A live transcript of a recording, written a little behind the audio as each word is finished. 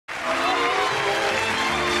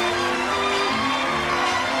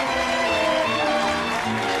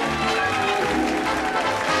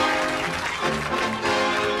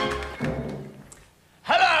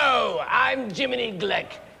Jiminy Glick.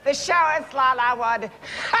 The show is La Wood, and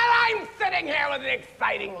I'm sitting here with an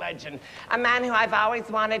exciting legend, a man who I've always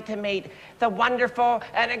wanted to meet, the wonderful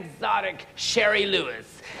and exotic Sherry Lewis.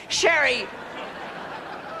 Sherry,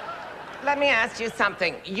 let me ask you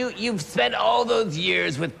something. You've spent all those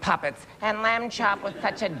years with puppets, and lamb chop was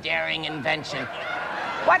such a daring invention.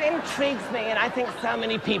 What intrigues me, and I think so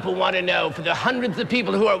many people want to know, for the hundreds of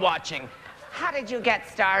people who are watching, how did you get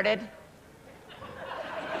started?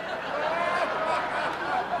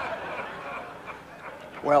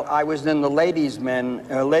 Well, I was in the ladies'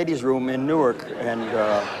 room in Newark, and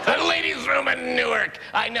The ladies' room in Newark.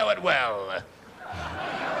 I know it well.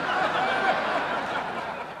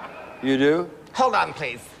 You do? Hold on,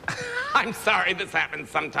 please. I'm sorry this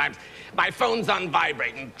happens sometimes. My phone's on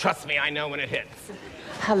vibrate, and trust me, I know when it hits.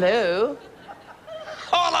 Hello?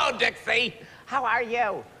 Hello, Dixie. How are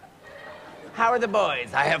you? How are the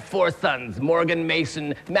boys? I have 4 sons, Morgan,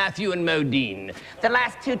 Mason, Matthew, and Modine. The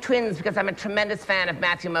last 2 twins because I'm a tremendous fan of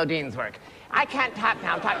Matthew Modine's work. I can't talk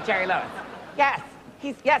now. I'll talk to Jerry Lewis. Yes,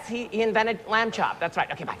 he invented lamb chop. That's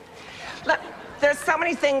right. Okay, bye. Look, there's so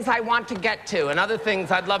many things I want to get to and other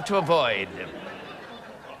things I'd love to avoid.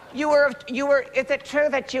 Is it true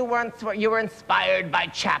that you were inspired by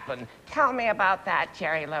Chaplin? Tell me about that,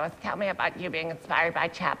 Jerry Lewis. Tell me about you being inspired by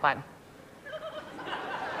Chaplin.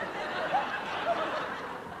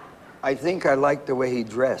 I think I liked the way he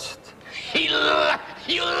dressed. You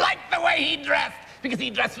liked the way he dressed because he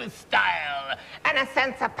dressed with style and a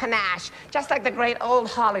sense of panache, just like the great old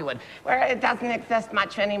Hollywood, where it doesn't exist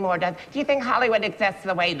much anymore. Do you think Hollywood exists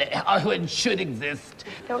the way that Hollywood should exist?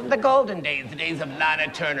 The golden days, the days of Lana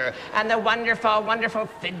Turner and the wonderful, wonderful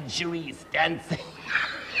Sid Charisse dancing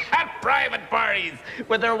at private parties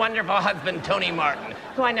with her wonderful husband, Tony Martin,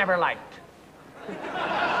 who I never liked.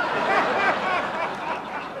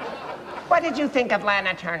 What did you think of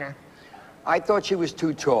Lana Turner? I thought she was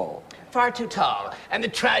too tall. Far too tall. And the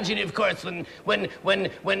tragedy, of course, when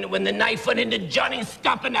the knife went into Johnny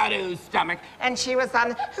Stompanado's stomach, and she was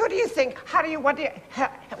on. Who do you think?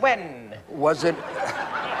 When? Was it?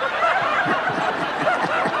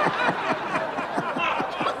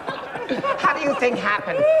 How do you think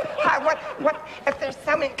happened? What? If there's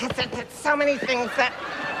so many, because there's so many things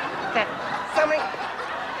so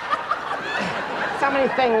many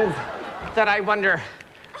things that I wonder.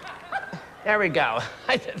 There we go.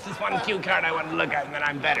 This is one cue card I want to look at, and then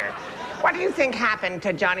I'm better. What do you think happened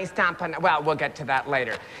to Johnny Stompanato? Well, we'll get to that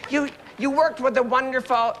later. You worked with the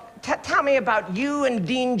wonderful. Tell me about you and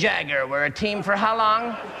Dean Jagger. Were a team for how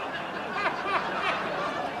long?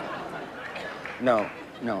 No,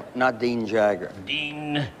 not Dean Jagger.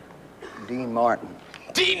 Dean Martin.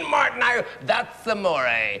 Dean Martin. That's amore.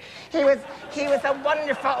 He was a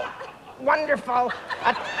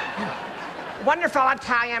wonderful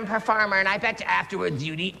Italian performer, and I bet you afterwards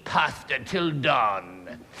you'd eat pasta till dawn.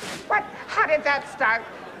 How did that start,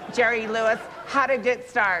 Jerry Lewis? How did it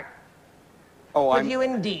start? With you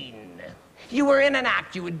and Dean. You were in an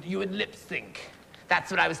act, you would lip sync.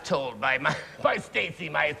 That's what I was told by Stacy,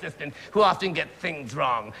 my assistant, who often gets things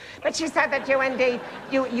wrong. But she said that you and Dean,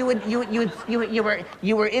 you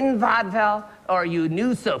were in vaudeville, or you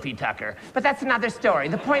knew Sophie Tucker. But that's another story.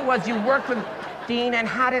 The point was you worked with Dean, and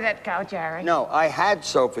how did it go, Jerry? No, I had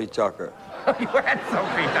Sophie Tucker. You had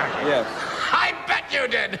Sophie Tucker? Yes. I bet you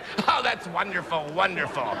did. Oh, that's wonderful,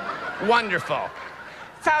 wonderful, wonderful.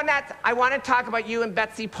 So, Nats, I want to talk about you and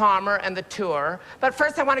Betsy Palmer and the tour. But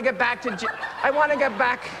first, I want to get back to... I want to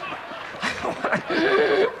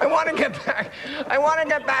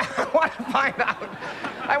find out.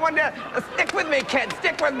 I want to... Stick with me, kids.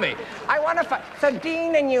 Stick with me. I want to find... So,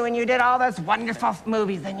 Dean and you did all those wonderful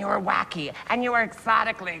movies, and you were wacky, and you were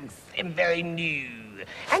exotically and very new.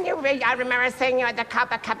 And I remember seeing you at the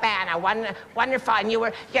Copacabana, wonderful, and you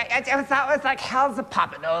were, it was like hell's a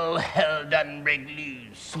poppin', all hell done break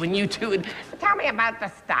loose. When you two would, tell me about the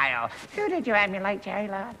style. Who did you emulate, Jerry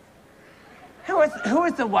Lewis? Who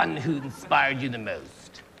was the one who inspired you the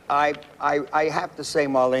most? I have to say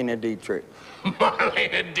Marlene Dietrich.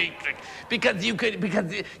 Marlene Dietrich, because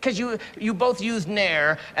you both used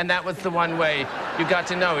Nair, and that was the one way you got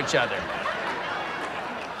to know each other.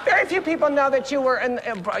 Very few people know that you were in.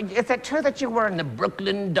 Is it true that you were in the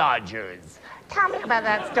Brooklyn Dodgers? Tell me about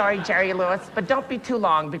that story, Jerry Lewis, but don't be too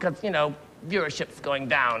long because, viewership's going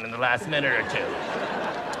down in the last minute or two.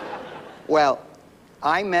 Well,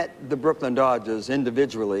 I met the Brooklyn Dodgers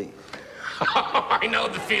individually. I know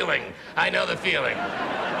the feeling.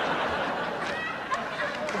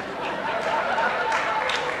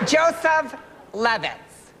 Joseph Levitz.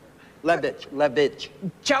 Levitch.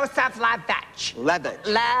 Joseph Levitch. Levitch.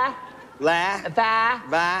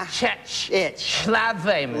 Chech. Ich.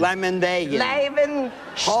 Schlavim. Lemondagen. Levin.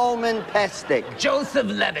 Holman Pestic. Joseph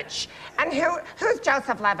Levitch. And who's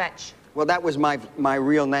Joseph Levitch? Well, that was my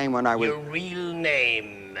real name when I was... Your real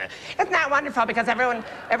name. Isn't that wonderful? Because everyone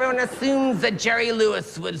assumes that Jerry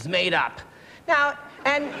Lewis was made up. Now,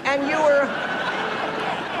 and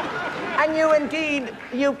you indeed,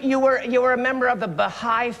 you were a member of the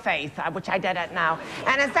Baha'i faith, which I did it now.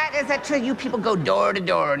 And is that true? You people go door to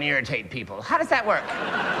door and irritate people. How does that work?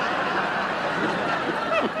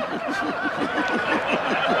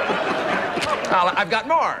 Well, I've got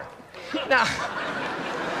more. Now,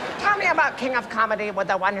 tell me about King of Comedy with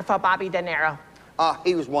the wonderful Bobby De Niro.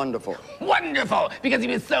 He was wonderful. Wonderful, because he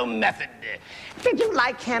was so method. Did you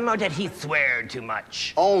like him, or did he swear too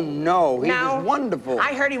much? Oh, no, he was wonderful.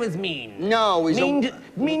 I heard he was mean. No, he's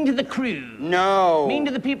mean to the crew. No. Mean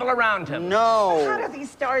to the people around him. No. How do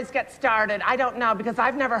these stories get started? I don't know, because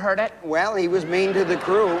I've never heard it. Well, he was mean to the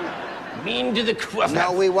crew. Mean to the crew?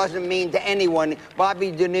 No, he wasn't mean to anyone.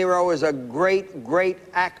 Bobby De Niro is a great, great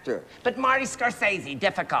actor. But Marty Scorsese,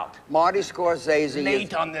 difficult. Marty Scorsese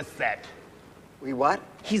Late on this set. We what?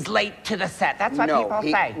 He's late to the set. That's what people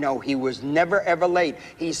say. No, he was never, ever late.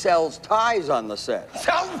 He sells ties on the set.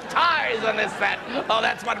 Sells ties on this set. Oh,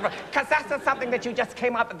 that's wonderful. Because that's something that you just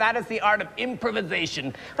came up with. That is the art of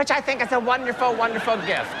improvisation, which I think is a wonderful, wonderful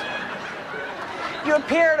gift. You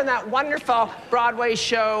appeared in that wonderful Broadway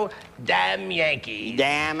show, Damn Yankee.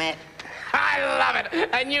 Damn it. I love it.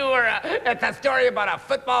 And you were, it's a story about a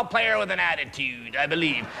football player with an attitude, I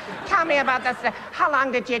believe. Tell me about this. How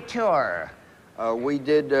long did you tour? We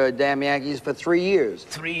did Damn Yankees for 3 years.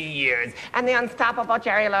 3 years. And the unstoppable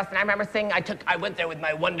Jerry Lewis. And I remember seeing, I went there with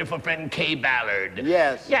my wonderful friend Kay Ballard.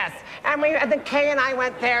 Yes. Yes. And then Kay and I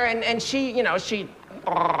went there, and she, you know, she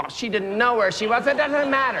didn't know where she was. It doesn't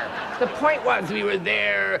matter. The point was we were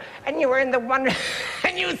there, and you were in the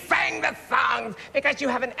and you sang the songs because you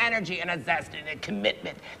have an energy and a zest and a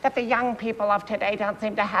commitment that the young people of today don't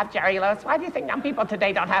seem to have, Jerry Lewis. Why do you think young people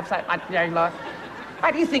today don't have so much Jerry Lewis? Why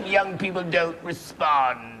do you think young people don't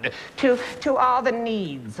respond to all the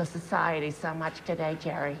needs of society so much today,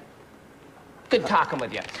 Jerry? Good talking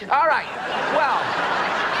with you. All right. Well,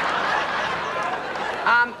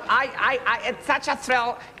 it's such a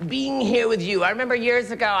thrill being here with you. I remember years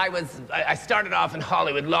ago, I started off in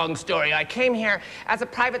Hollywood, long story. I came here as a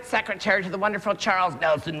private secretary to the wonderful Charles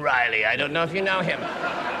Nelson Riley. I don't know if you know him.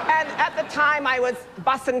 And at the time, I was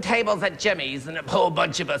bussing tables at Jimmy's, and a whole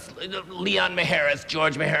bunch of us, Leon Maharis,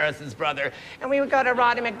 George Maharis's brother, and we would go to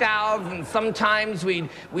Roddy McDowell's, and sometimes we'd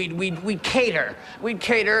cater. We'd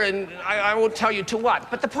cater, and I won't tell you to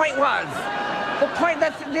what. But the point was,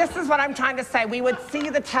 this is what I'm trying to say. We would see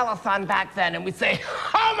the telethon back then, and we'd say,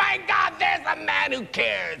 oh my God, there's a man who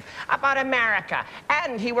cares about America.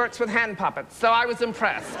 And he works with hand puppets, so I was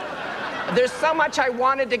impressed. There's so much I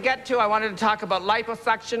wanted to get to. I wanted to talk about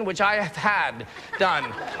liposuction, which I have had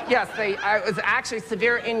done. Yes, it was actually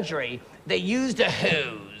severe injury. They used a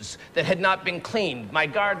hose that had not been cleaned. My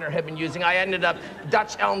gardener had been using. I ended up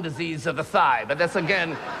Dutch elm disease of the thigh. But that's,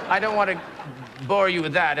 again, I don't want to bore you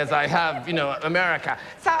with that as I have, you know, America.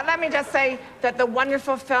 So let me just say that the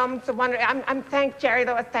wonderful films, thank Jerry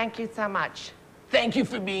Lewis, thank you so much. Thank you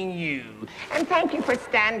for being you. And thank you for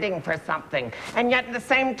standing for something. And yet at the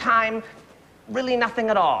same time, really nothing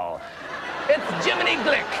at all. It's Jiminy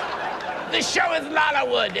Glick. The show is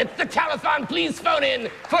Lollywood. It's the telethon. Please phone in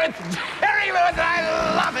for it's Jerry Lewis, and I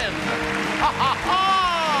love him. Ha ha ha!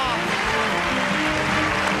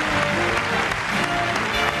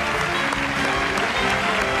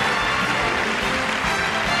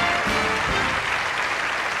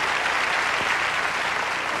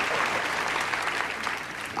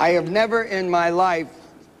 I have never in my life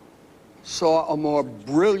saw a more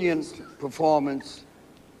brilliant performance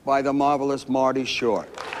by the marvelous Marty Short.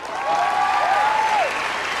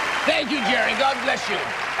 Thank you, Jerry. God bless you.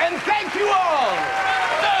 And thank you all.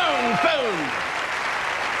 Boom, boom.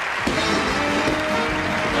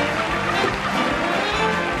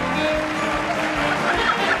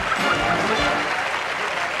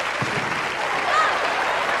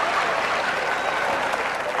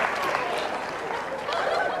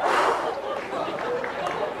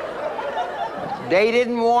 They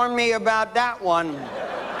didn't warn me about that one.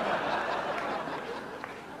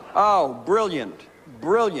 Oh, brilliant,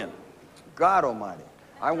 brilliant. God almighty.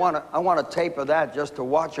 I want a tape of that just to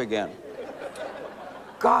watch again.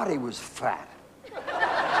 God, he was fat.